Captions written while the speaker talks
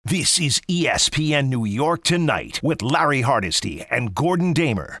This is ESPN New York Tonight with Larry Hardesty and Gordon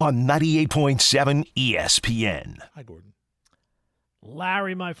Damer on 98.7 ESPN. Hi, Gordon.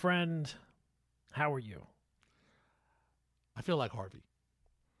 Larry, my friend, how are you? I feel like Harvey.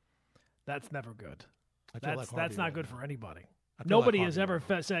 That's never good. That's not good for anybody. I feel Nobody like has Harvey ever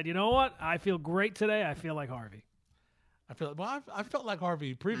right now. said, you know what? I feel great today. I feel like Harvey. I felt like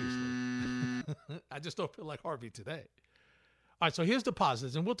Harvey previously. I just don't feel like Harvey today. All right, so here's the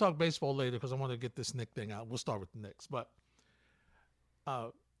positives, and we'll talk baseball later because I want to get this Knicks thing out. We'll start with the Knicks. But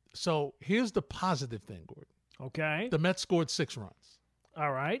so here's the positive thing, Gordon. Okay. The Mets scored 6 runs.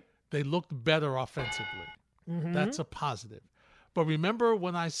 All right. They looked better offensively. Mm-hmm. That's a positive. But remember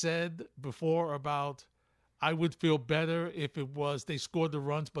when I said before about I would feel better if it was they scored the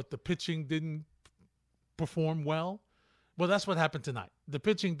runs, but the pitching didn't perform well? Well, that's what happened tonight. The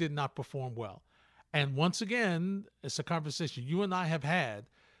pitching did not perform well. And once again, it's a conversation you and I have had.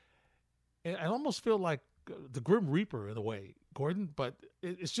 I almost feel like the Grim Reaper in a way, Gordon, but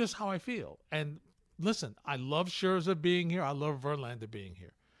it's just how I feel. And listen, I love Scherzer being here. I love Verlander being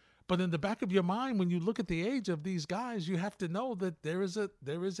here. But in the back of your mind, when you look at the age of these guys, you have to know that there is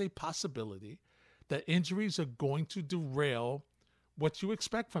a possibility that injuries are going to derail what you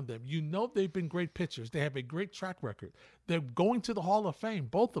expect from them. You know they've been great pitchers. They have a great track record. They're going to the Hall of Fame,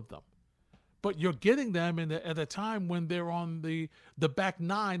 both of them. But you're getting them at a time when they're on the back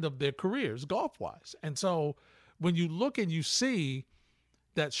nine of their careers, golf-wise. And so when you look and you see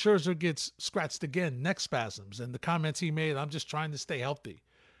that Scherzer gets scratched again, neck spasms, and the comments he made, I'm just trying to stay healthy.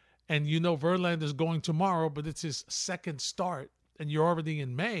 And you know Verlander's going tomorrow, but it's his second start, and you're already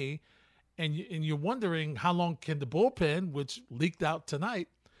in May, and you're wondering how long can the bullpen, which leaked out tonight,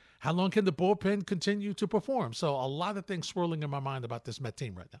 how long can the bullpen continue to perform? So a lot of things swirling in my mind about this Met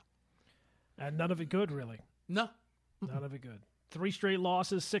team right now. And none of it good, really. No. None of it good. 3 straight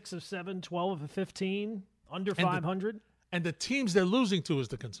losses, 6 of 7, 12 of 15, under 500. And the teams they're losing to is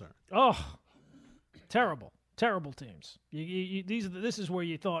the concern. Oh, terrible. Terrible teams. This is where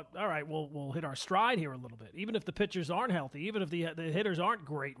you thought, all right, we'll hit our stride here a little bit. Even if the pitchers aren't healthy, even if the hitters aren't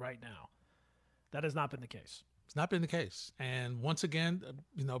great right now. That has not been the case. It's not been the case. And once again,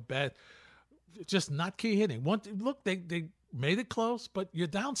 bad, just not key hitting. Look, they made it close, but you're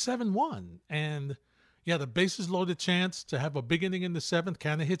down 7-1. And, yeah, the bases loaded chance to have a big inning in the 7th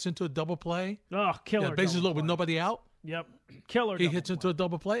kind of hits into a double play. Oh, killer. Yeah, bases loaded with nobody out. Yep. Killer. He hits into a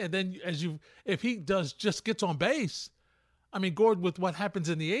double play. And then if he just gets on base, I mean, Gordon, with what happens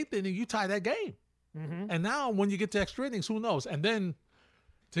in the 8th inning, you tie that game. Mm-hmm. And now when you get to extra innings, who knows? And then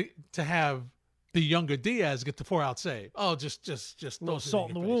to have the younger Diaz get the 4-out save. Oh, just a little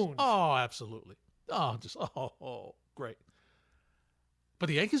salt in the wound. Oh, absolutely. Oh, great. But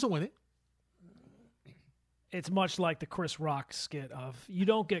the Yankees are winning. It's much like the Chris Rock skit of, you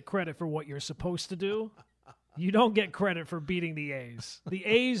don't get credit for what you're supposed to do. You don't get credit for beating the A's. The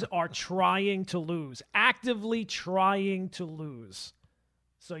A's are trying to lose, actively trying to lose.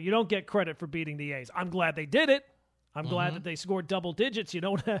 So you don't get credit for beating the A's. I'm glad they did it. I'm glad that they scored double digits. You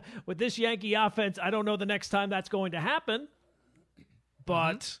don't with this Yankee offense, I don't know the next time that's going to happen.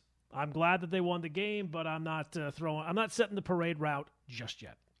 But I'm glad that they won the game, but I'm not setting the parade route just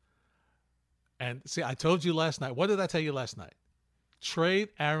yet. And see, I told you last night. What did I tell you last night? Trade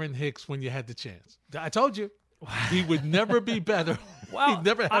Aaron Hicks when you had the chance. I told you. He would never be better. Well, He'd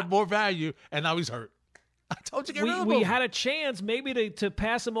never have more value, and now he's hurt. I told you, get rid of him. We had a chance maybe to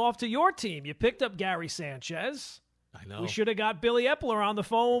pass him off to your team. You picked up Gary Sanchez. I know. We should have got Billy Epler on the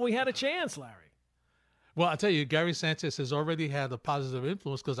phone when we had a chance, Larry. Well, I tell you, Gary Sanchez has already had a positive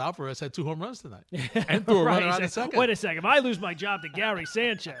influence because Alvarez had 2 home runs tonight and threw a runner out of second. Wait a second. If I lose my job to Gary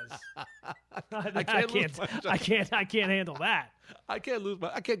Sanchez, I can't handle that. I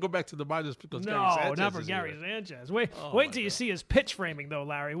can't go back to the minors because Gary Sanchez No, not for Gary Sanchez. Wait until you see his pitch framing, though,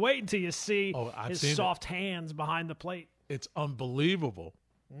 Larry. Wait until you see his soft hands behind the plate. It's unbelievable.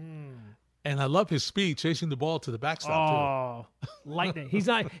 And I love his speed chasing the ball to the backstop, too. Lightning. He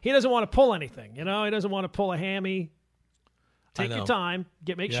doesn't want to pull anything. He doesn't want to pull a hammy. Take your time.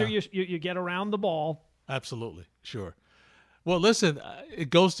 Make sure you get around the ball. Absolutely. Sure. Well, listen,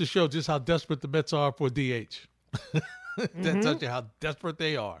 it goes to show just how desperate the Mets are for DH. That tells you how desperate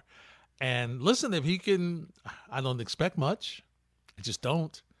they are. And listen, if he can, I don't expect much. I just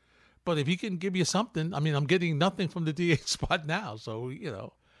don't. But if he can give you something, I mean, I'm getting nothing from the DH spot now. So,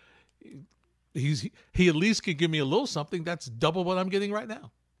 he at least can give me a little something. That's double what I'm getting right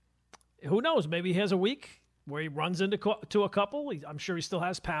now. Who knows? Maybe he has a week where he runs into a couple. I'm sure he still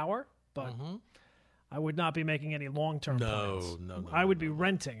has power, but I would not be making any long-term plans. No. I would be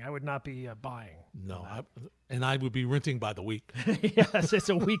renting. I would not be buying. No, I would be renting by the week. Yes, it's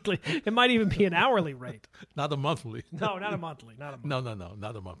a weekly. It might even be an hourly rate. Not a monthly. No, not a monthly. Not a monthly. No,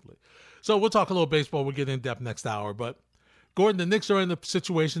 not a monthly. So we'll talk a little baseball. We'll get in depth next hour. But, Gordon, the Knicks are in the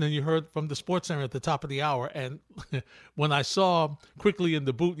situation, and you heard from the Sports Center at the top of the hour. And when I saw quickly in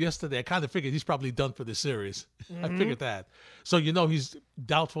the booth yesterday, I kind of figured he's probably done for the series. I figured that. So, he's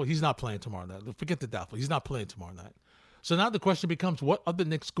doubtful. He's not playing tomorrow night. Forget the doubtful. He's not playing tomorrow night. So now the question becomes, what are the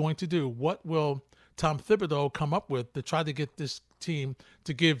Knicks going to do? What will Tom Thibodeau come up with to try to get this team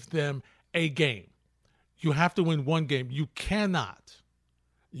to give them a game? You have to win one game. You cannot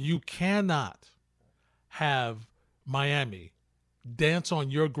have Miami dance on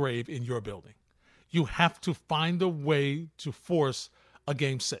your grave in your building. You have to find a way to force a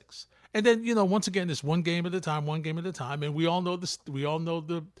game 6. And then, once again, it's one game at a time. And we all know this. We all know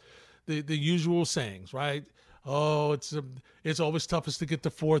the usual sayings, right? Oh, it's always toughest to get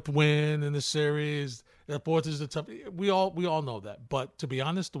the 4th win in the series. The 4th is the tough. We all know that. But to be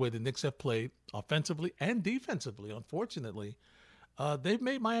honest, the way the Knicks have played offensively and defensively, unfortunately, they've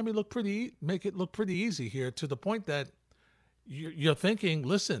made Miami make it look pretty easy here, to the point that you're thinking,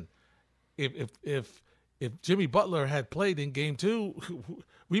 listen, if Jimmy Butler had played in Game 2,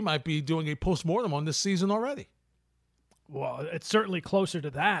 we might be doing a postmortem on this season already. Well, it's certainly closer to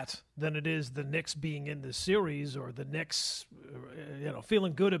that than it is the Knicks being in the series, or the Knicks,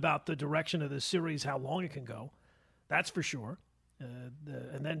 feeling good about the direction of the series, how long it can go. That's for sure.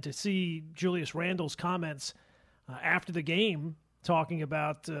 And then to see Julius Randle's comments after the game, talking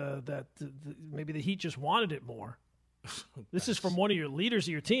about that maybe the Heat just wanted it more. This is from one of your leaders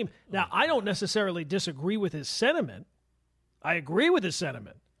of your team. Now, I don't necessarily disagree with his sentiment. I agree with his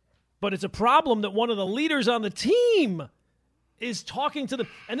sentiment. But it's a problem that one of the leaders on the team is talking to them.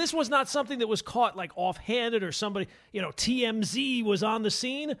 And this was not something that was caught like offhanded, or somebody, TMZ was on the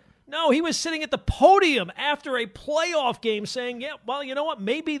scene. No, he was sitting at the podium after a playoff game saying, yeah, well, you know what?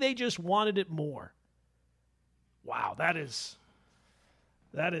 Maybe they just wanted it more. Wow, that is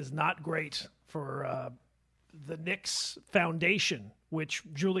not great for the Knicks Foundation, which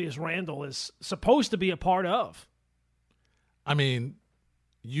Julius Randle is supposed to be a part of. I mean,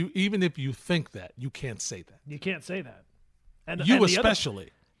 even if you think that, you can't say that. You can't say that. And you and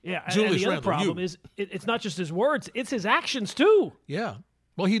especially. And the other problem is it's not just his words, it's his actions too. Yeah.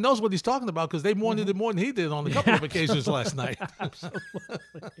 Well, he knows what he's talking about, because they wanted it more than he did on a couple of occasions last night.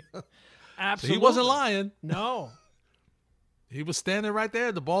 Absolutely. So he wasn't lying. No. He was standing right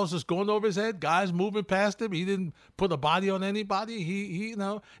there. The ball's just going over his head. Guys moving past him. He didn't put a body on anybody. He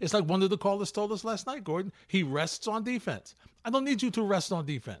it's like one of the callers told us last night, Gordon. He rests on defense. I don't need you to rest on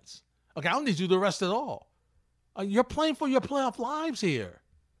defense. Okay, I don't need you to rest at all. You're playing for your playoff lives here.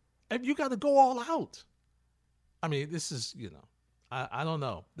 And you got to go all out. I mean, this is, I don't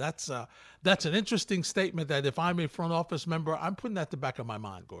know. That's an interesting statement that if I'm a front office member, I'm putting that in the back of my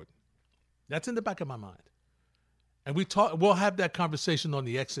mind, Gordon. That's in the back of my mind. And we'll have that conversation on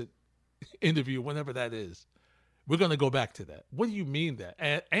the exit interview, whenever that is. We're going to go back to that. What do you mean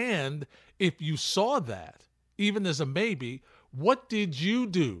that? And if you saw that, even as a maybe, what did you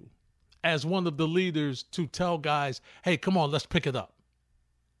do as one of the leaders to tell guys, hey, come on, let's pick it up?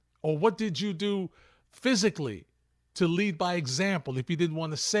 Or what did you do physically to lead by example if you didn't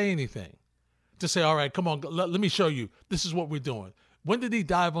want to say anything? To say, all right, come on, let me show you. This is what we're doing. When did he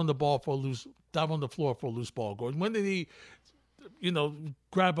dive on the floor for a loose ball, Gordon? When did he, he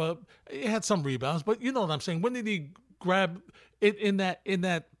had some rebounds, but you know what I'm saying? When did he grab it in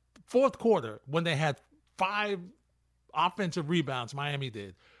that fourth quarter when they had 5 offensive rebounds, Miami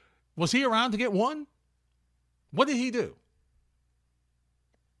did? Was he around to get one? What did he do?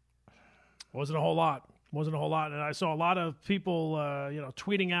 Wasn't a whole lot. And I saw a lot of people,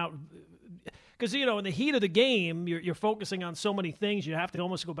 tweeting out, because, in the heat of the game, you're focusing on so many things. You have to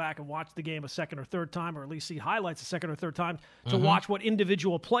almost go back and watch the game a second or third time, or at least see highlights a second or third time to watch what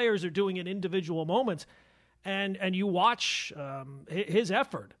individual players are doing in individual moments. And you watch his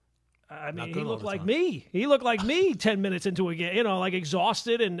effort. I mean, he looked like me. He looked like me 10 minutes into a game, like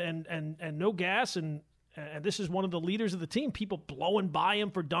exhausted and no gas. And this is one of the leaders of the team, people blowing by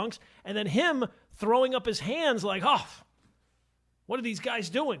him for dunks. And then him throwing up his hands like, oh, what are these guys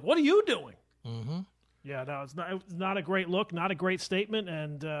doing? What are you doing? Mm-hmm. Yeah, no, it's not a great look, not a great statement.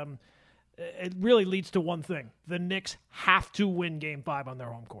 And it really leads to one thing. The Knicks have to win Game 5 on their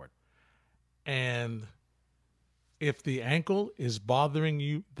home court. And if the ankle is bothering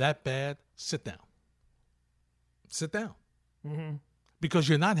you that bad, sit down. Sit down. Mm-hmm. Because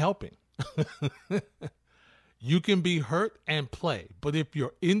you're not helping. You can be hurt and play. But if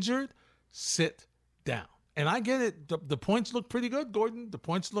you're injured, sit down. And I get it. The points look pretty good, Gordon. The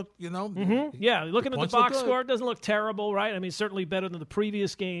points look, Yeah, looking at the box look score, it doesn't look terrible, right? I mean, certainly better than the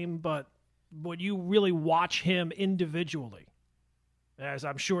previous game, but when you really watch him individually, as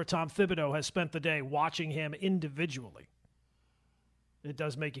I'm sure Tom Thibodeau has spent the day watching him individually, it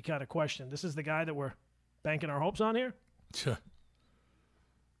does make you kind of question. This is the guy that we're banking our hopes on here?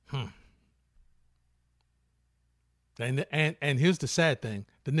 And here's the sad thing.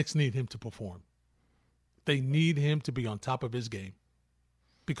 The Knicks need him to perform. They need him to be on top of his game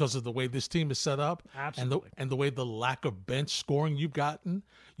because of the way this team is set up. Absolutely. and the way the lack of bench scoring you've gotten.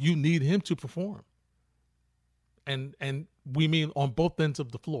 You need him to perform. And we mean on both ends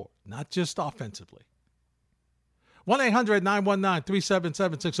of the floor, not just offensively.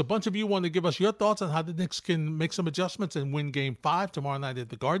 1-800-919-3776. A bunch of you want to give us your thoughts on how the Knicks can make some adjustments and win Game 5 tomorrow night at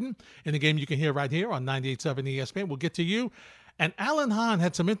the Garden. In the game you can hear right here on 98.7 ESPN. We'll get to you. And Alan Hahn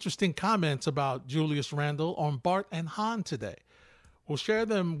had some interesting comments about Julius Randle on Bart and Hahn today. We'll share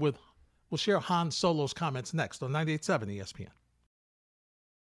Han Solo's comments next on 98.7 ESPN.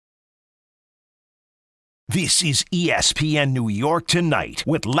 This is ESPN New York Tonight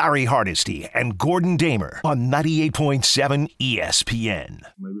with Larry Hardesty and Gordon Damer on 98.7 ESPN.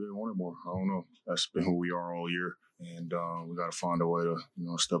 Maybe they wanted more. I don't know. That's been who we are all year. And we got to find a way to,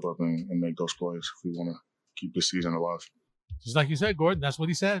 step up and make those plays if we want to keep this season alive. Just like you said, Gordon, that's what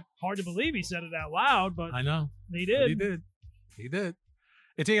he said. Hard to believe he said it out loud, but I know. He did. He did.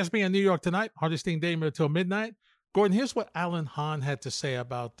 It's ESPN New York Tonight. Hardesty and Damer till midnight. Gordon, here's what Alan Hahn had to say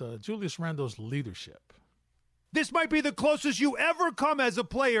about Julius Randle's leadership. This might be the closest you ever come as a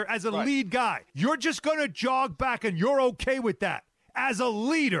player, as a lead guy. You're just going to jog back, and you're okay with that. As a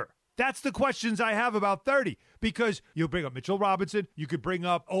leader, that's the questions I have about 30. Because you bring up Mitchell Robinson, you could bring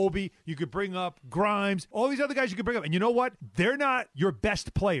up Obi, you could bring up Grimes, all these other guys you could bring up. And you know what? They're not your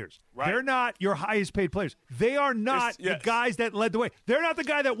best players. Right. They're not your highest paid players. They are not the guys that led the way. They're not the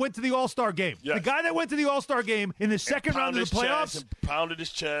guy that went to the All-Star game. Yes. The guy that went to the All-Star game in the second round of the playoffs. And pounded his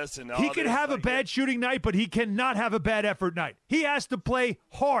chest. And all he can have a bad shooting night, but he cannot have a bad effort night. He has to play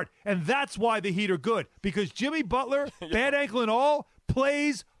hard. And that's why the Heat are good. Because Jimmy Butler, bad ankle and all,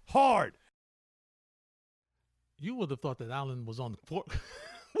 plays hard. You would have thought that Allen was on the court,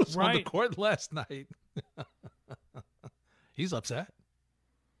 on Right. the court last night. He's upset.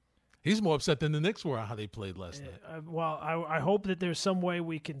 He's more upset than the Knicks were on how they played last night. I hope that there's some way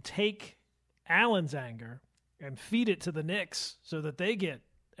we can take Allen's anger and feed it to the Knicks so that they get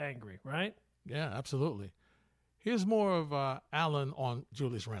angry, right? Yeah, absolutely. Here's more of Allen on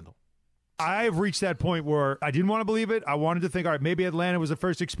Julius Randle. I've reached that point where I didn't want to believe it. I wanted to think, all right, maybe Atlanta was the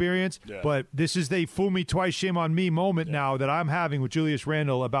first experience, but this is the fool me twice, shame on me moment now that I'm having with Julius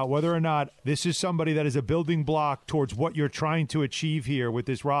Randle about whether or not this is somebody that is a building block towards what you're trying to achieve here with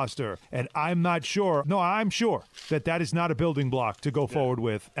this roster. And I'm not sure. No, I'm sure that is not a building block to go forward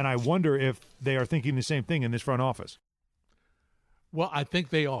with. And I wonder if they are thinking the same thing in this front office. Well, I think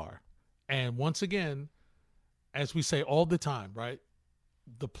they are. And once again, as we say all the time, right?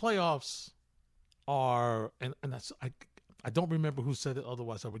 The playoffs are, and that's I don't remember who said it.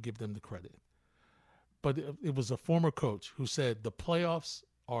 Otherwise, I would give them the credit. But it was a former coach who said the playoffs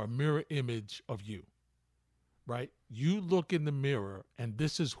are a mirror image of you, right? You look in the mirror, and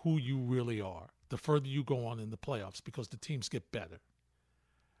this is who you really are. The further you go on in the playoffs, because the teams get better.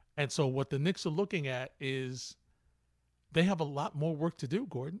 And so, what the Knicks are looking at is they have a lot more work to do,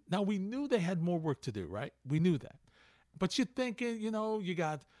 Gordon. Now, we knew they had more work to do, right? We knew that. But you're thinking, you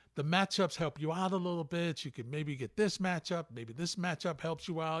got the matchups help you out a little bit. You can maybe get this matchup. Maybe this matchup helps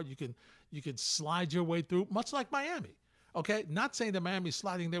you out. You can slide your way through, much like Miami. Okay, not saying that Miami's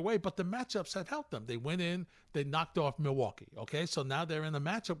sliding their way, but the matchups have helped them. They went in, they knocked off Milwaukee. Okay, so now they're in a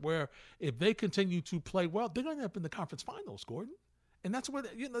matchup where if they continue to play well, they're going to end up in the conference finals, Gordon. And that's where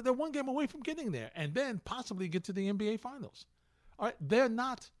they're one game away from getting there, and then possibly get to the NBA finals. All right, they're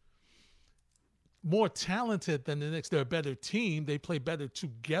not more talented than the Knicks. They're a better team. They play better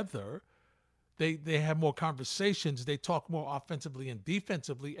together. They have more conversations. They talk more offensively and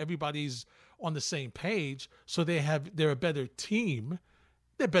defensively. Everybody's on the same page. So they're a better team.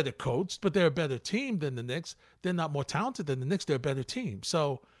 They're better coached, but they're a better team than the Knicks. They're not more talented than the Knicks. They're a better team.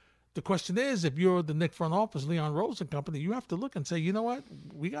 So the question is, if you're the Knicks front office, Leon Rose and company, you have to look and say, you know what?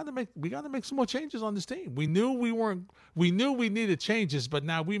 We got to make some more changes on this team. We knew we needed changes, but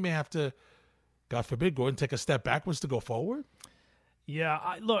now we may have to, God forbid, go and take a step backwards to go forward. Yeah,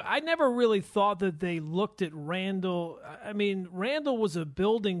 I never really thought that they looked at Randle. I mean, Randle was a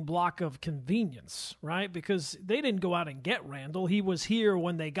building block of convenience, right? Because they didn't go out and get Randle. He was here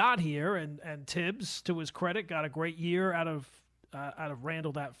when they got here, and Tibbs, to his credit, got a great year out of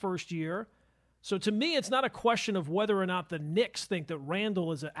Randle that first year. So to me, it's not a question of whether or not the Knicks think that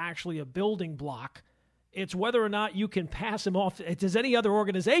Randall is actually a building block. It's whether or not you can pass him off. Does any other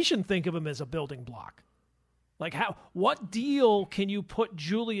organization think of him as a building block? Like, what deal can you put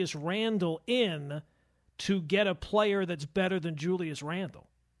Julius Randle in to get a player that's better than Julius Randle?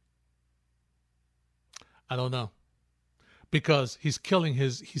 I don't know, because he's killing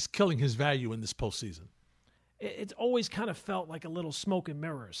his value in this postseason. It's always kind of felt like a little smoke and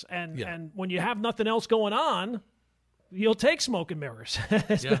mirrors, and when you have nothing else going on, you'll take smoke and mirrors.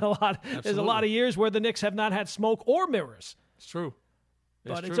 There's been a lot. Absolutely. There's a lot of years where the Knicks have not had smoke or mirrors. It's true.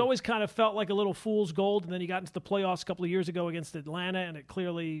 It's always kind of felt like a little fool's gold, and then you got into the playoffs a couple of years ago against Atlanta, and it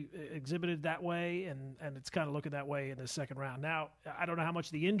clearly exhibited that way, and it's kind of looking that way in the second round. Now, I don't know how much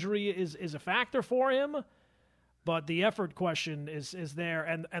the injury is a factor for him, but the effort question is there,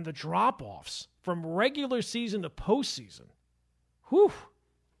 and the drop-offs from regular season to postseason. Whew.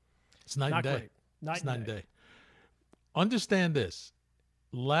 It's night and day. Great. Night and day. Understand this.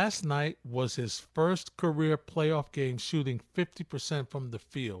 Last night was his first career playoff game shooting 50% from the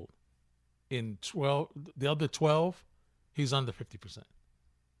field. In 12, the other 12, he's under 50%.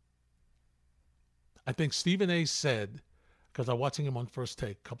 I think Stephen A. said, because I'm watching him on First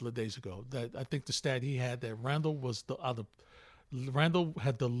Take a couple of days ago, that I think the stat he had that Randall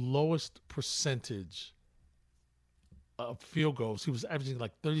had the lowest percentage of field goals. He was averaging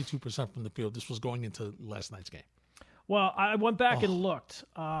like 32% from the field. This was going into last night's game. Well, I went back and looked.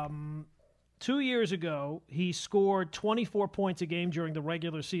 2 years ago, he scored 24 points a game during the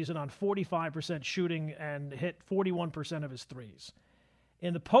regular season on 45% shooting and hit 41% of his threes.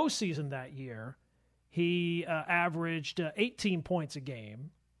 In the postseason that year, he averaged 18 points a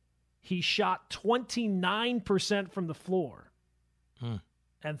game. He shot 29% from the floor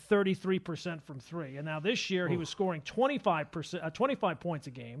and 33% from three. And now this year he was scoring 25 points a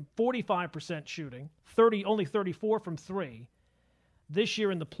game, 45% shooting, only 34 from three. This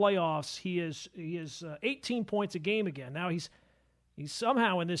year in the playoffs, he is 18 points a game again. Now he's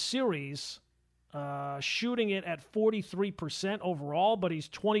somehow in this series shooting it at 43% overall, but he's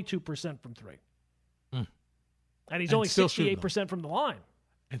 22% from three. And he's only 68% from the line.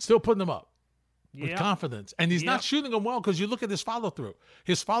 And still putting them up. With confidence, and he's not shooting them well because you look at his follow through.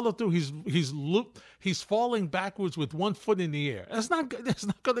 His follow through, he's falling backwards with 1 foot in the air. That's not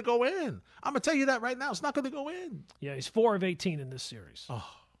going to go in. I'm gonna tell you that right now. It's not going to go in. Yeah, he's 4 of 18 in this series. Oh,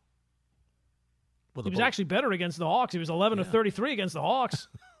 he was actually better against the Hawks. He was 11 of 33 against the Hawks.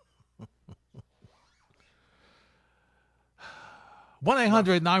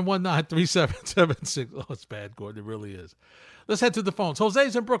 1-800-919-3776. Oh, it's bad, Gordon. It really is. Let's head to the phones.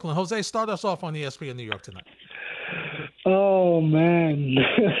 Jose's in Brooklyn. Jose, start us off on ESPN New York tonight. Oh, man.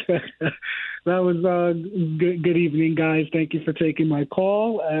 That was good evening, guys. Thank you for taking my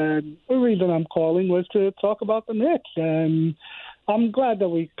call. And the reason I'm calling was to talk about the Knicks. And I'm glad that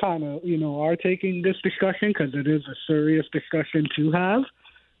we kind of, are taking this discussion because it is a serious discussion to have.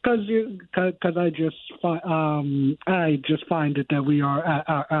 Because I just find it that we are at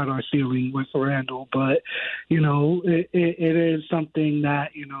our ceiling with Randall, but it is something that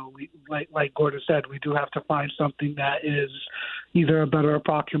we, like Gordon said, we do have to find something that is either a better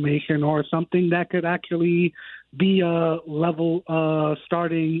approximation or something that could actually be a level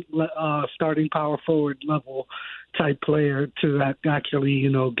starting power forward level type player to actually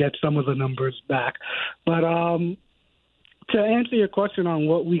get some of the numbers back, but to answer your question on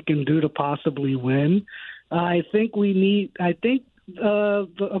what we can do to possibly win, I think a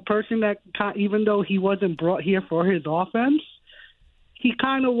person that, even though he wasn't brought here for his offense, he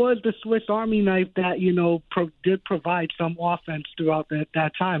kind of was the Swiss Army knife that, did provide some offense throughout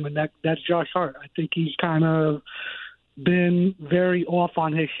that time, and that's Josh Hart. I think he's kind of been very off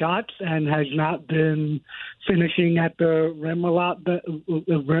on his shots and has not been finishing at the rim a lot, the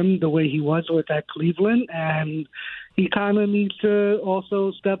rim the way he was with that Cleveland, and he kind of needs to also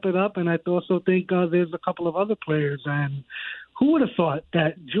step it up. And I also think there's a couple of other players. And who would have thought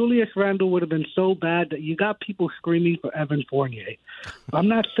that Julius Randle would have been so bad that you got people screaming for Evan Fournier? I'm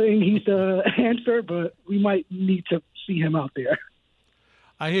not saying he's the answer, but we might need to see him out there.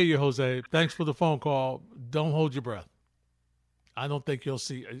 I hear you, Jose. Thanks for the phone call. Don't hold your breath. I don't think you're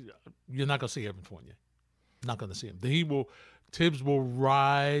not going to see Evan Fournier. Not going to see him. Tibbs will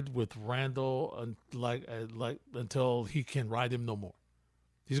ride with Randall until he can ride him no more.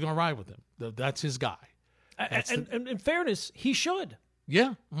 He's going to ride with him. That's his guy. And in fairness, he should.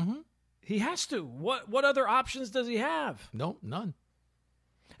 Yeah. Mm-hmm. He has to. What other options does he have? No, none.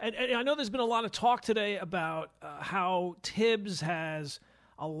 And I know there's been a lot of talk today about how Tibbs has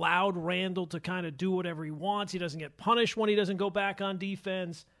allowed Randall to kind of do whatever he wants. He doesn't get punished when he doesn't go back on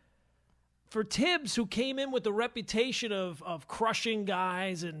defense. for Tibbs, who came in with the reputation of crushing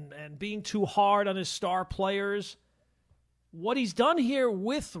guys and being too hard on his star players, what he's done here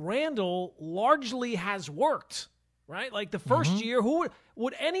with Randall largely has worked, right? Like the first year, who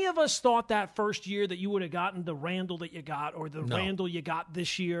would any of us thought that first year that you would have gotten the Randall that you got or the Randall you got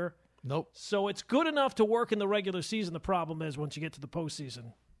this year? Nope. So it's good enough to work in the regular season. The problem is once you get to the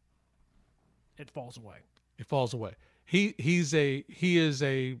postseason, it falls away. It falls away. He is a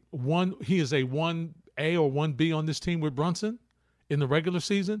 1A or 1B on this team with Brunson in the regular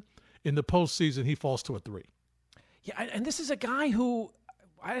season. In the postseason, he falls to a 3. Yeah, and this is a guy who,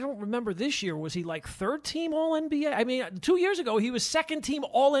 I don't remember this year, was he like third team All-NBA? I mean, 2 years ago, he was second team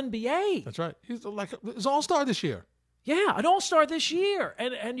All-NBA. That's right. He's All-Star this year. Yeah, an All-Star this year.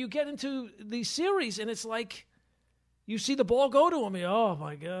 And you get into these series, and it's like you see the ball go to him. Oh,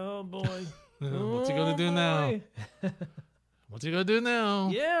 my God, boy. What's he going to do now? What's he going to do now?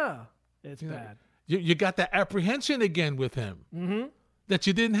 Yeah, it's bad. You got that apprehension again with him that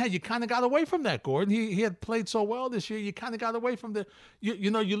you didn't have. You kind of got away from that, Gordon. He had played so well this year. You kind of got away from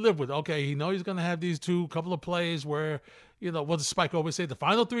you live with, okay, you know he's going to have these couple of plays where, what does Spike always say? The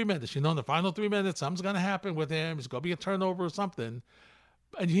final 3 minutes. In the final 3 minutes, something's going to happen with him. It's going to be a turnover or something.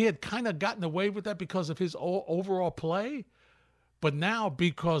 And he had kind of gotten away with that because of his overall play. But now,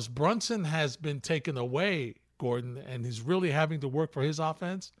 because Brunson has been taken away, Gordon, and he's really having to work for his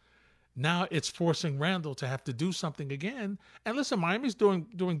offense, now it's forcing Randall to have to do something again. And listen, Miami's doing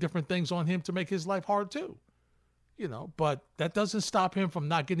different things on him to make his life hard too. But that doesn't stop him from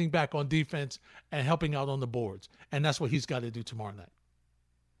not getting back on defense and helping out on the boards. And that's what he's got to do tomorrow night.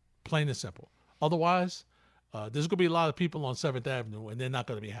 Plain and simple. Otherwise, there's going to be a lot of people on 7th Avenue, and they're not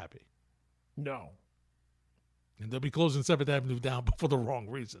going to be happy. No. And they'll be closing 7th Avenue down for the wrong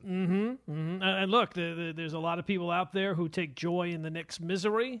reason. And look, there's a lot of people out there who take joy in the Knicks'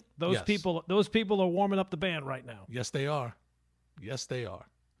 misery. Those people are warming up the band right now. Yes, they are. Yes, they are.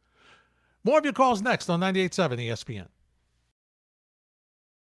 More of your calls next on 98.7 ESPN.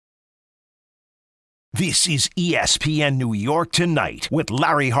 This is ESPN New York Tonight with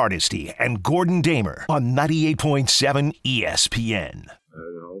Larry Hardesty and Gordon Damer on 98.7 ESPN.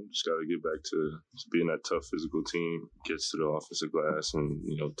 Just got to get back to being that tough physical team, gets to the offensive glass and,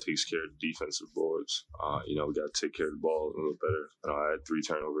 takes care of the defensive boards. We got to take care of the ball a little better. I had 3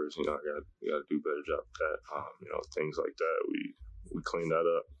 turnovers. I got to do a better job at that. Things like that. We clean that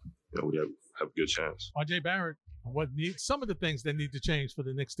up. We have a good chance. RJ Barrett, some of the things that need to change for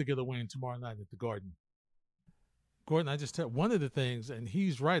the Knicks to get a win tomorrow night at the Garden. Gordon, I just tell one of the things, and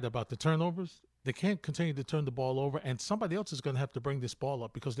he's right about the turnovers. They can't continue to turn the ball over, and somebody else is going to have to bring this ball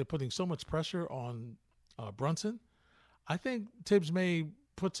up because they're putting so much pressure on Brunson. I think Tibbs may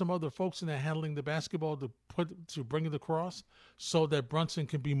put some other folks in there handling the basketball to bring it across so that Brunson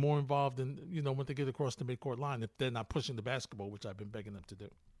can be more involved in, when they get across the midcourt line if they're not pushing the basketball, which I've been begging them to do.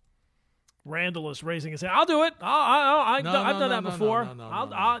 Randall is raising his hand. I'll do it. I've done that before.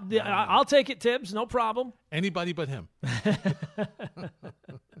 I'll take it, Tibbs. No problem. Anybody but him.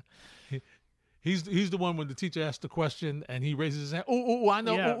 He's the one when the teacher asks the question and he raises his hand. Oh, I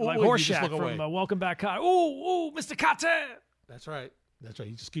know. Yeah, like Horseshack from Welcome Back, Kotter. Mr. Kotter. That's right.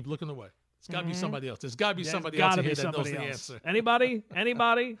 You just keep looking away. It's got to be somebody else. There's got to be somebody else here that knows the answer.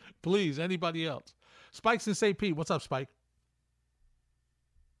 Anybody? Please, anybody else. Spike's in St. Pete. What's up, Spike?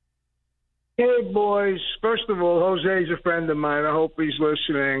 Hey, boys. First of all, Jose's a friend of mine. I hope he's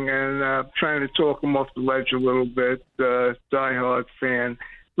listening, and trying to talk him off the ledge a little bit. Diehard fan.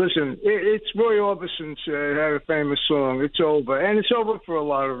 Listen, it's Roy Orbison had a famous song, It's Over. And it's over for a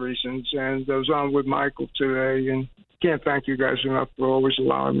lot of reasons. And I was on with Michael today, and can't thank you guys enough for always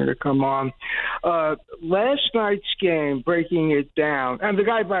allowing me to come on. Last night's game, breaking it down, and the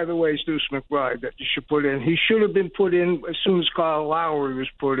guy, by the way, is Deuce McBride that you should put in. He should have been put in as soon as Kyle Lowry was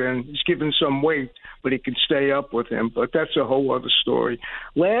put in. He's given some weight, but he can stay up with him. But that's a whole other story.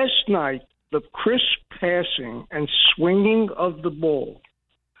 Last night, the crisp passing and swinging of the ball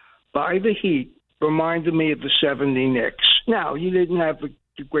by the Heat reminded me of the 70 Knicks. Now, you didn't have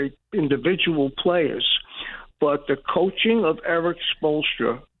the great individual players, but the coaching of Eric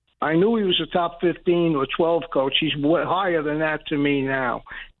Spoelstra, I knew he was a top 15 or 12 coach. He's higher than that to me now.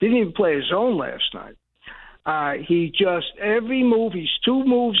 Didn't even play his own last night. He just, every move, he's 2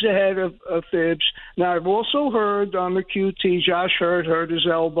 moves ahead of Thibs. Now, I've also heard on the QT, Josh hurt his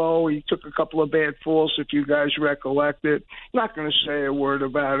elbow. He took a couple of bad falls, if you guys recollect it. Not going to say a word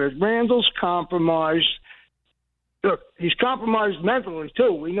about it. Randall's compromised. Look, he's compromised mentally,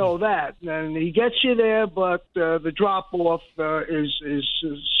 too. We know that. And he gets you there, but the drop-off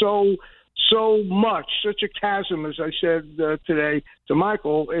is so so much, such a chasm, as I said today to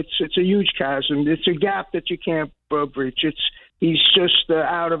Michael. It's a huge chasm. It's a gap that you can't breach. He's just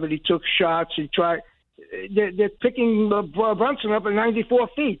out of it. He took shots. He tried. They're picking Brunson up at 94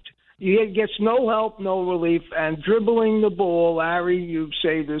 feet. He gets no help, no relief, and dribbling the ball. Larry, you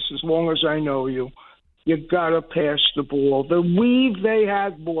say this as long as I know you. You got to pass the ball. The weave they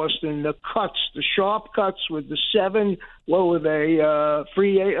had, Boston, the cuts, the sharp cuts with the 7, what were they,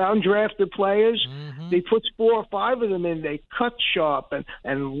 free undrafted players. Mm-hmm. They put 4 or 5 of them in. They cut sharp,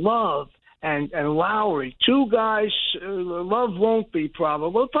 and Love and Lowry, 2 guys. Love won't be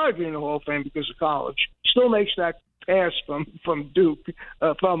probably. Well, probably be in the Hall of Fame because of college. Still makes that pass from Duke,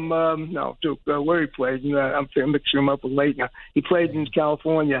 Duke, where he played. I'm mixing him up with Leighton. He played in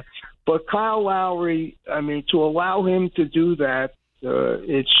California. But Kyle Lowry, I mean, to allow him to do that,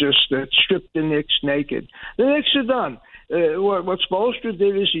 it's just strip the Knicks naked. The Knicks are done. What Spoelstra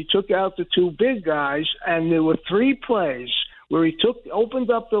did is he took out the 2 big guys, and there were 3 plays where he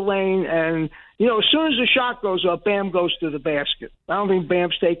opened up the lane, and, as soon as the shot goes up, Bam goes to the basket. I don't think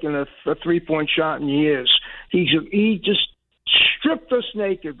Bam's taken a 3-point shot in years. He just stripped us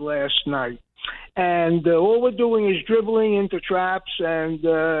naked last night. And all we're doing is dribbling into traps, and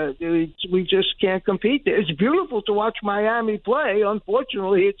we just can't compete. It's beautiful to watch Miami play.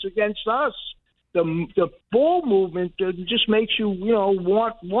 Unfortunately, it's against us. The ball movement just makes you,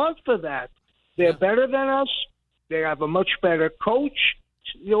 want for that. They're better than us. They have a much better coach.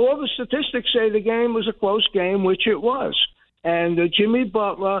 All the statistics say the game was a close game, which it was. And Jimmy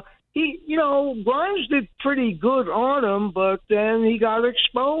Butler, Grimes did pretty good on him, but then he got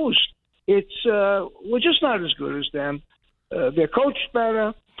exposed. We're just not as good as them. They're coached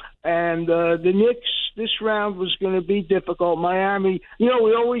better, and the Knicks this round was going to be difficult. Miami, we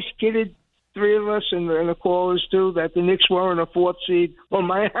always kidded, 3 of us and the callers too, that the Knicks weren't a 4th seed. Well,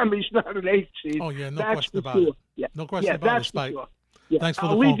 Miami's not an 8th seed. Oh yeah, no that's question about it. Yeah. No question about it, Spike. Sure. Yeah. Thanks for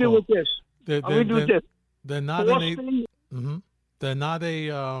the I'll phone leave you call. with this. They're not an 8th. Mm-hmm. They're not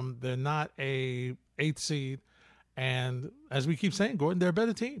a 8th seed, and as we keep saying, Gordon, they're a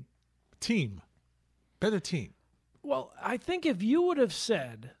better team. Better team. Well, I think if you would have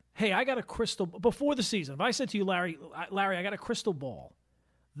said, hey, I got a crystal before the season, if I said to you, Larry, I got a crystal ball.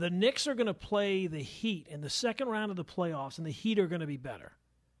 The Knicks are going to play the Heat in the second round of the playoffs, and the Heat are going to be better.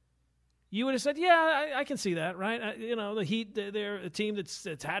 You would have said, yeah, I can see that, right? The Heat, they're a team that's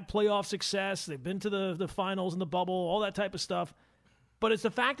had playoff success. They've been to the finals and the bubble, all that type of stuff. But it's the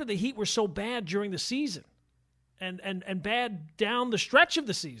fact that the Heat were so bad during the season and bad down the stretch of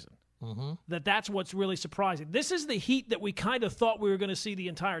the season. Mm-hmm. That's what's really surprising. This is the Heat that we kind of thought we were going to see the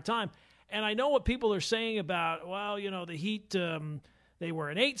entire time. And I know what people are saying about, the Heat, they were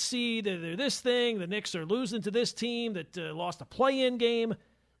an 8 seed, they're this thing, the Knicks are losing to this team that lost a play-in game.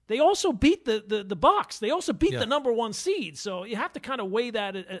 They also beat the Bucks. They also beat the number 1 seed. So you have to kind of weigh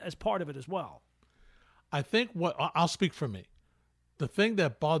that as part of it as well. I think I'll speak for me. The thing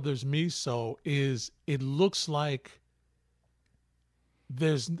that bothers me so is it looks like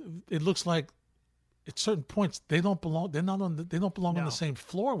at certain points they don't belong. They don't belong on the same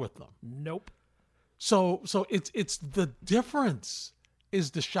floor with them. Nope. So it's the difference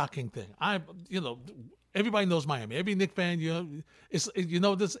is the shocking thing. Everybody knows Miami. Every Knicks fan,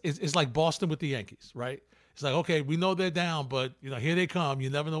 it's like Boston with the Yankees, right? It's like, okay, we know they're down, but here they come.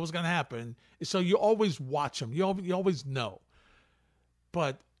 You never know what's going to happen. So you always watch them. You always know.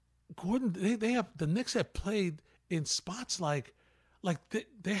 But Gordon, the Knicks have played in spots like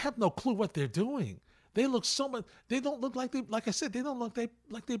they have no clue what they're doing. They look so much. They don't look like I said, they don't look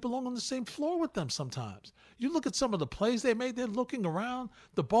like they belong on the same floor with them sometimes. You look at some of the plays they made. They're looking around.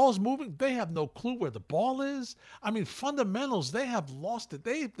 The ball's moving. They have no clue where the ball is. I mean, fundamentals. They have lost it.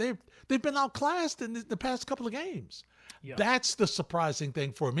 They've been outclassed in the past couple of games. Yeah. That's the surprising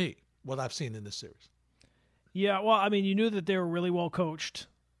thing for me. What I've seen in this series. Yeah. Well, I mean, you knew that they were really well coached.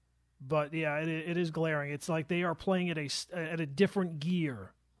 But, yeah, it is glaring. It's like they are playing at a different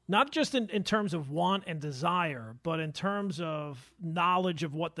gear, not just in terms of want and desire, but in terms of knowledge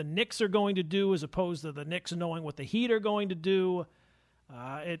of what the Knicks are going to do as opposed to the Knicks knowing what the Heat are going to do.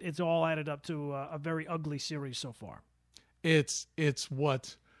 It's all added up to a very ugly series so far. It's the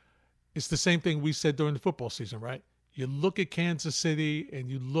same thing we said during the football season, right? You look at Kansas City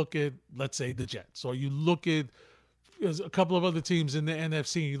and you look at, let's say, the Jets, or you look at there's a couple of other teams in the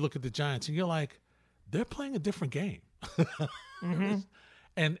NFC, and you look at the Giants, and you're like, they're playing a different game. Mm-hmm.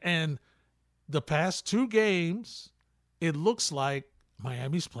 And the past 2 games, it looks like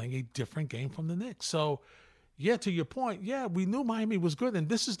Miami's playing a different game from the Knicks. So, yeah, to your point, yeah, we knew Miami was good, and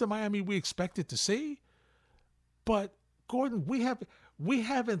this is the Miami we expected to see. But, Gordon, we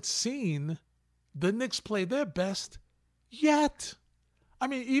haven't seen the Knicks play their best yet. I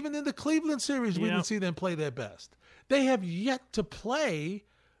mean, even in the Cleveland series, we didn't see them play their best. They have yet to play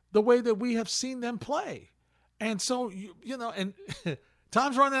the way that we have seen them play. And so, and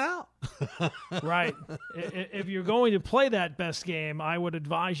time's running out. Right. If you're going to play that best game, I would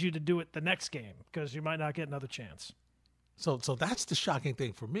advise you to do it the next game because you might not get another chance. So that's the shocking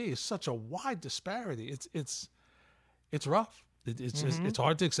thing for me. It's such a wide disparity. It's rough. It's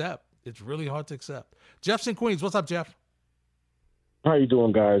hard to accept. It's really hard to accept. Jeff's in Queens. What's up, Jeff? How you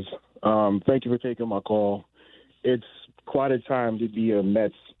doing, guys? Thank you for taking my call. It's quite a time to be a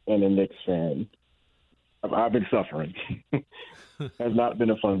Mets and a Knicks fan. I've been suffering. Has not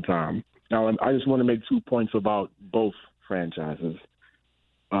been a fun time. Now, I just want to make 2 points about both franchises.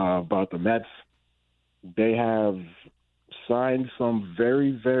 About the Mets, they have signed some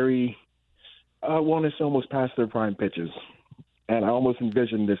very, very, I want to say almost past their prime pitches. And I almost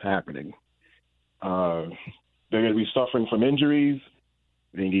envision this happening. They're going to be suffering from injuries.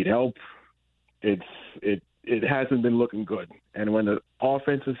 They need help. It hasn't been looking good. And when the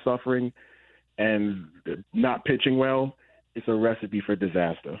offense is suffering and not pitching well, it's a recipe for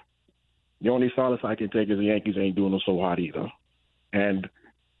disaster. The only solace I can take is the Yankees ain't doing them so hot either. And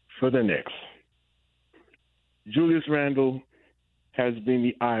for the Knicks, Julius Randle has been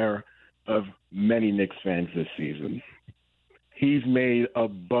the ire of many Knicks fans this season. He's made a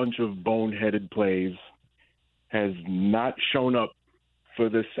bunch of boneheaded plays, has not shown up for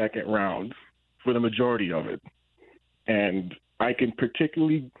the second round for the majority of it. And I can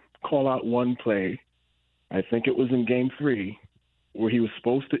particularly call out one play. I think it was in Game 3 where he was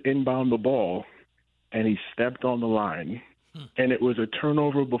supposed to inbound the ball and he stepped on the line. And it was a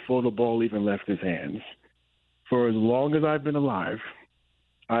turnover before the ball even left his hands. For as long as I've been alive,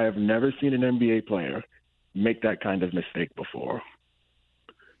 I have never seen an NBA player make that kind of mistake before.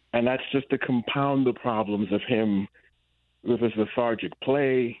 And that's just to compound the problems of him with his lethargic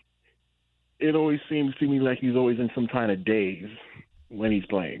play. It always seems to me like he's always in some kind of daze when he's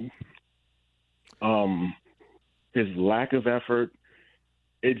playing. His lack of effort,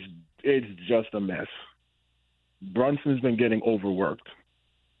 it's just a mess. Brunson's been getting overworked.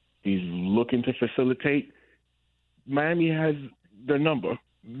 He's looking to facilitate. Miami has their number.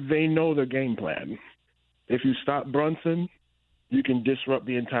 They know their game plan. If you stop Brunson, you can disrupt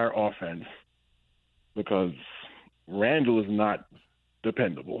the entire offense because Randall is not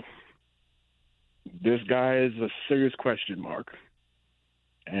dependable. This guy is a serious question mark.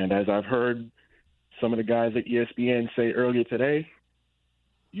 And as I've heard some of the guys at ESPN say earlier today,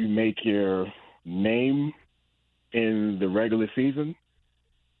 you make your name in the regular season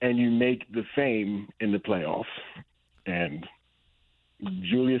and you make the fame in the playoffs. And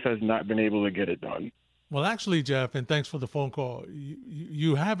Julius has not been able to get it done. Well, actually, Jeff, and thanks for the phone call,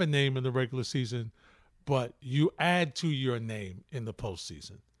 you have a name in the regular season, but you add to your name in the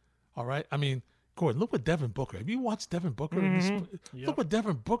postseason. All right? I mean, Gordon, look what Devin Booker. Have you watched Devin Booker? Look what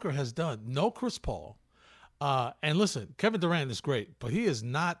Devin Booker has done. No Chris Paul. And listen, Kevin Durant is great, but he has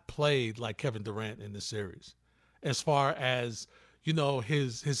not played like Kevin Durant in this series as far as,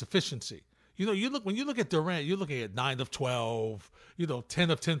 his efficiency. When you look at Durant, you're looking at 9 of 12, 10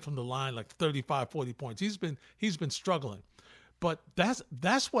 of 10 from the line, like 35, 40 points. He's been struggling. But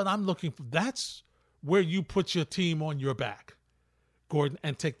that's what I'm looking for. That's where you put your team on your back, Gordon,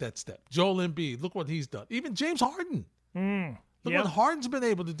 and take that step. Joel Embiid, look what he's done. Even James Harden. Look what Harden's been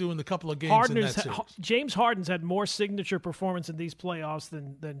able to do in a couple of games in that series. James Harden's had more signature performance in these playoffs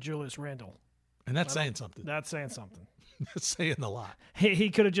than Julius Randle. And that's saying something. That's saying something. That's saying a lot.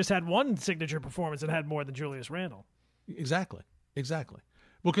 He could have just had one signature performance and had more than Julius Randle. Exactly.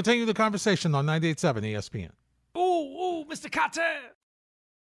 We'll continue the conversation on 98.7 ESPN. Ooh, Mr. Carter.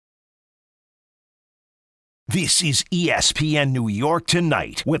 This is ESPN New York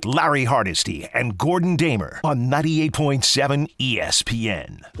Tonight with Larry Hardesty and Gordon Damer on 98.7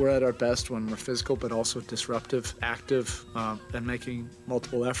 ESPN. We're at our best when we're physical but also disruptive, active, and making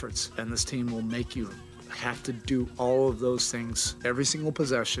multiple efforts. And this team will make you have to do all of those things every single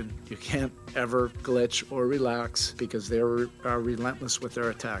possession. You can't ever glitch or relax because they are relentless with their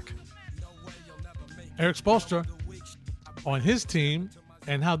attack. Eric Spoelstra on his team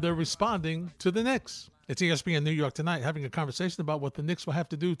and how they're responding to the Knicks. It's ESPN New York Tonight having a conversation about what the Knicks will have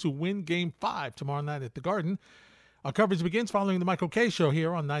to do to win Game 5 tomorrow night at the Garden. Our coverage begins following the Michael Kay Show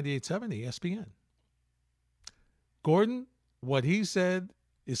here on 98.7 ESPN. Gordon, what he said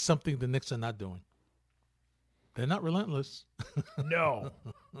is something the Knicks are not doing. They're not relentless. No.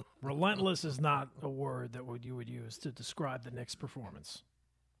 Relentless is not a word that you would use to describe the Knicks' performance.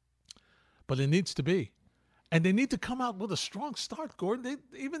 But it needs to be. And they need to come out with a strong start, Gordon.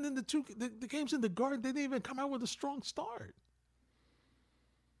 Even in the games in the Garden, they didn't even come out with a strong start.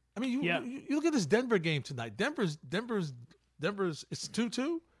 I mean, you look at this Denver game tonight. Denver's it's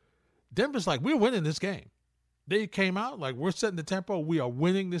 2-2. Denver's like, we're winning this game. They came out like, we're setting the tempo. We are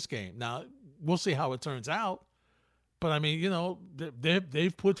winning this game. Now, we'll see how it turns out. But, I mean,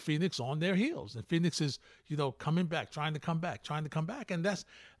 they've put Phoenix on their heels. And Phoenix is, coming back, trying to come back. And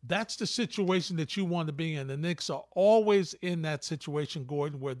that's the situation that you want to be in. The Knicks are always in that situation,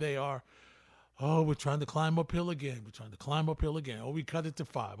 Gordon, where they are, we're trying to climb uphill again. Oh, we cut it to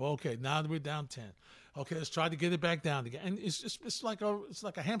 5. Okay, now we're down 10. Okay, let's try to get it back down again. And it's like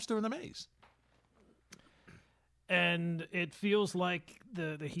a hamster in a maze. And it feels like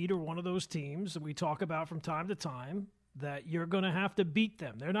the Heat are one of those teams that we talk about from time to time that you're going to have to beat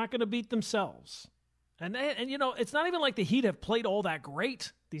them. They're not going to beat themselves. And it's not even like the Heat have played all that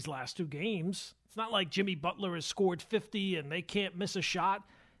great these last 2 games. It's not like Jimmy Butler has scored 50 and they can't miss a shot.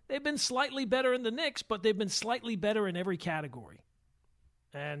 They've been slightly better in the Knicks, but they've been slightly better in every category.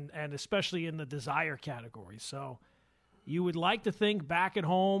 And especially in the desire category. So you would like to think back at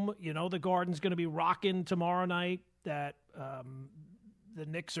home, the Garden's going to be rocking tomorrow night, that the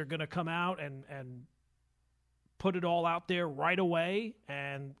Knicks are going to come out and put it all out there right away.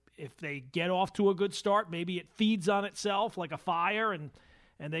 And if they get off to a good start, maybe it feeds on itself like a fire and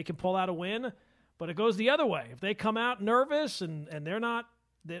they can pull out a win. But it goes the other way. If they come out nervous and they're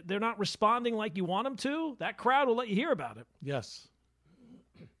not responding like you want them to, that crowd will let you hear about it. Yes.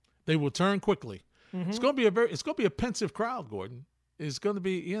 They will turn quickly. Mm-hmm. It's going to be a pensive crowd, Gordon. It's going to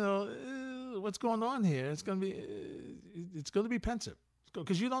be, what's going on here? It's going to be pensive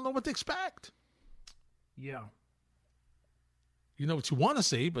because you don't know what to expect. Yeah. You know what you want to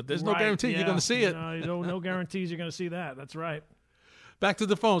see, but there's no guarantee you're going to see it. No guarantees you're going to see that. That's right. Back to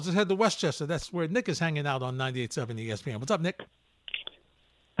the phones. Let's head to Westchester. That's where Nick is hanging out on 98.7 ESPN. What's up, Nick?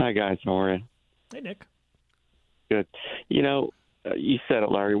 Hi, guys. How are you? Hey, Nick. Good. You said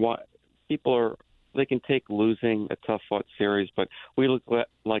it, Larry. They can take losing a tough-fought series, but we look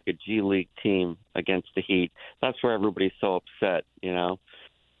like a G League team against the Heat. That's where everybody's so upset,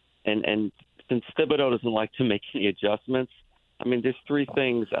 And since Thibodeau doesn't like to make any adjustments, I mean, there's 3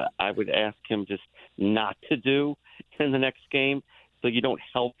 things I would ask him just not to do in the next game so you don't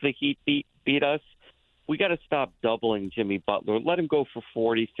help the Heat beat us. We got to stop doubling Jimmy Butler. Let him go for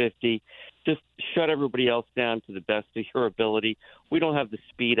 40, 50. Just shut everybody else down to the best of your ability. We don't have the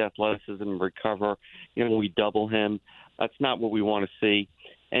speed, athleticism, and recover. When we double him, that's not what we want to see.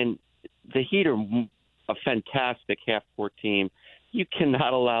 And the Heat are a fantastic half-court team. You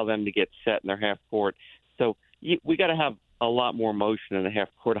cannot allow them to get set in their half-court. So we got to have a lot more motion in the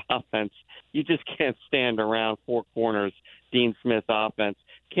half-court offense. You just can't stand around 4 corners, Dean Smith offense.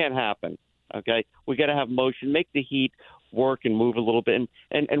 Can't happen. Okay, we got to have motion, make the Heat work and move a little bit.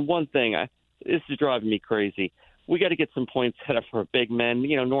 And one thing, this is driving me crazy. We got to get some points set up for big men.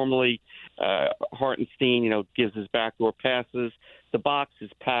 Normally Hartenstein, gives his backdoor passes. The box is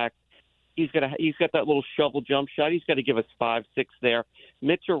packed. He's got that little shovel jump shot. He's got to give us 5, 6 there.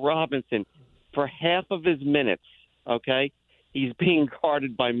 Mitchell Robinson, for half of his minutes, okay, he's being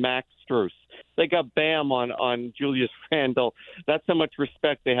guarded by Max Strus. They got Bam on Julius Randle. That's how much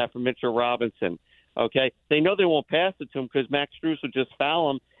respect they have for Mitchell Robinson. Okay, they know they won't pass it to him because Max Strus will just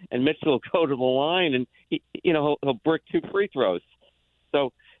foul him, and Mitchell will go to the line, and he'll brick 2 free throws.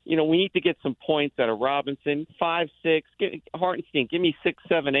 So we need to get some points out of Robinson. 5, 6. Hartenstein, give me 6,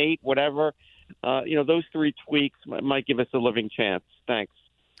 7, 8, whatever. Those 3 tweaks might give us a living chance. Thanks.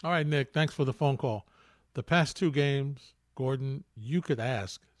 All right, Nick. Thanks for the phone call. The past 2 games, Gordon, you could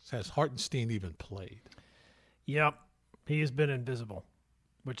ask, has Hartenstein even played? Yep. He has been invisible,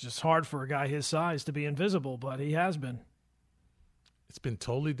 which is hard for a guy his size to be invisible, but he has been. It's been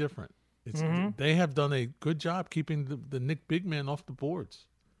totally different. They have done a good job keeping the Knick big men off the boards.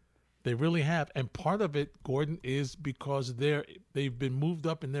 They really have. And part of it, Gordon, is because they've been moved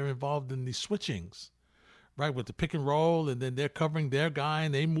up and they're involved in these switchings, right, with the pick and roll, and then they're covering their guy,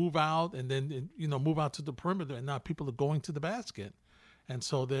 and they move out, and then move out to the perimeter, and now people are going to the basket. And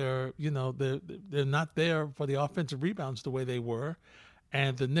so they're not there for the offensive rebounds the way they were.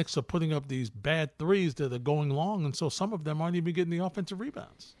 And the Knicks are putting up these bad threes that are going long, and so some of them aren't even getting the offensive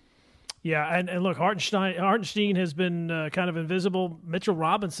rebounds. Yeah, and look, Hartenstein has been kind of invisible. Mitchell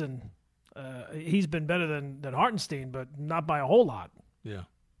Robinson, he's been better than Hartenstein, but not by a whole lot. Yeah.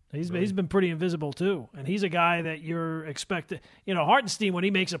 He's been pretty invisible too, and he's a guy that you're expecting. Hartenstein, when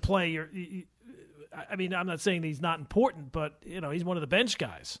he makes a play, I'm not saying he's not important, but he's one of the bench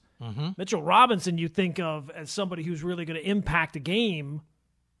guys. Mm-hmm. Mitchell Robinson, you think of as somebody who's really going to impact a game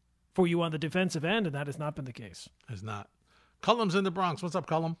for you on the defensive end, and that has not been the case. Has not. Cullum's in the Bronx. What's up,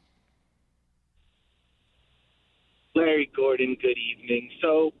 Cullum? Larry, Gordon, good evening.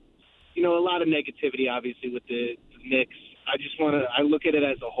 So, a lot of negativity, obviously, with the Knicks. I look at it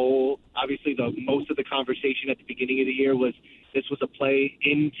as a whole. Obviously, most of the conversation at the beginning of the year was this was a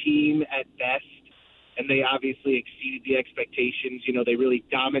play-in team at best, and they obviously exceeded the expectations. They really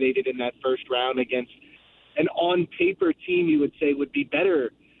dominated in that first round against an on-paper team you would say would be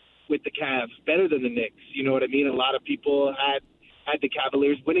better with the Cavs, better than the Knicks. You know what I mean? A lot of people had the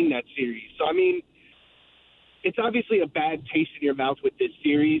Cavaliers winning that series. So, it's obviously a bad taste in your mouth with this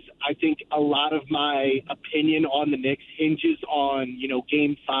series. I think a lot of my opinion on the Knicks hinges on,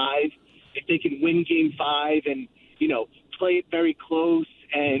 Game 5. If they can win Game 5 and, play it very close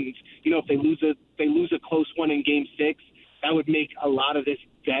and, if they lose a close one in Game 6, that would make a lot of this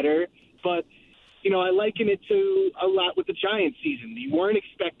better. But, I liken it to a lot with the Giants season. You weren't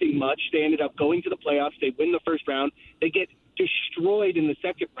expecting much. They ended up going to the playoffs. They win the first round. They get destroyed in the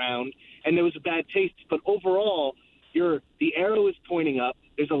second round, and there was a bad taste. But overall, the arrow is pointing up.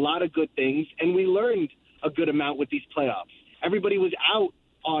 There's a lot of good things, and we learned a good amount with these playoffs. Everybody was out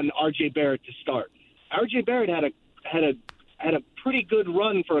on R.J. Barrett to start. R.J. Barrett had a pretty good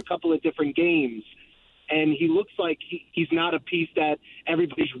run for a couple of different games, and he looks like he's not a piece that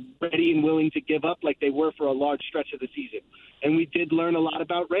everybody's ready and willing to give up like they were for a large stretch of the season. And we did learn a lot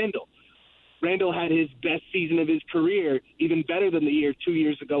about Randall. Randall had his best season of his career, even better than the year 2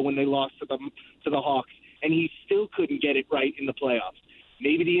 years ago when they lost to the Hawks, and he still couldn't get it right in the playoffs.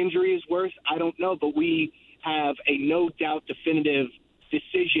 Maybe the injury is worse, I don't know, but we have a no-doubt definitive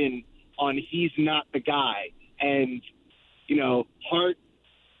decision on he's not the guy. And, Hart,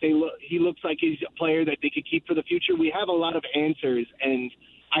 he looks like he's a player that they could keep for the future. We have a lot of answers, and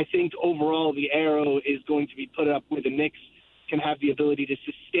I think overall the arrow is going to be put up where the Knicks can have the ability to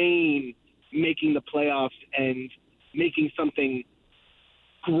sustain making the playoffs and making something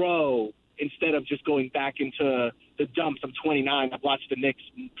grow instead of just going back into the dumps. I'm 29. I've watched the Knicks,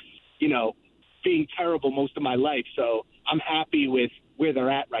 being terrible most of my life. So I'm happy with where they're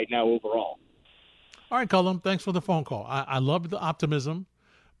at right now overall. All right, Cullum, thanks for the phone call. I love the optimism,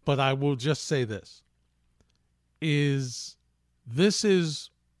 but I will just say this. This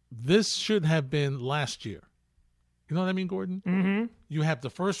should have been last year. You know what I mean, Gordon? Mm-hmm. You have the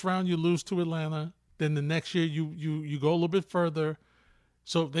first round, you lose to Atlanta. Then the next year, you go a little bit further.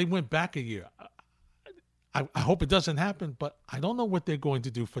 So they went back a year. I hope it doesn't happen, but I don't know what they're going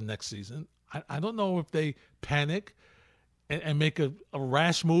to do for next season. I don't know if they panic and make a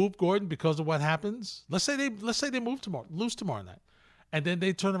rash move, Gordon, because of what happens. Let's say they lose tomorrow night, and then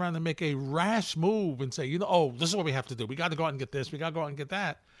they turn around and make a rash move and say, this is what we have to do. We got to go out and get this. We got to go out and get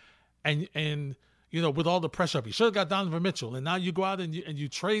that, and with all the pressure up, you should have got Donovan Mitchell, and now you go out and you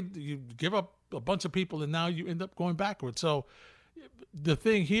trade, you give up a bunch of people, and now you end up going backwards. So the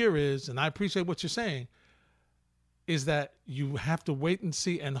thing here is, and I appreciate what you're saying, is that you have to wait and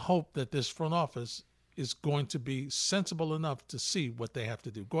see and hope that this front office is going to be sensible enough to see what they have to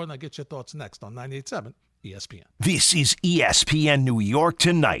do. Gordon, I'll get your thoughts next on 98.7 ESPN. This is ESPN New York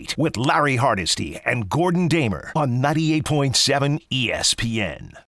Tonight with Larry Hardesty and Gordon Damer on 98.7 ESPN.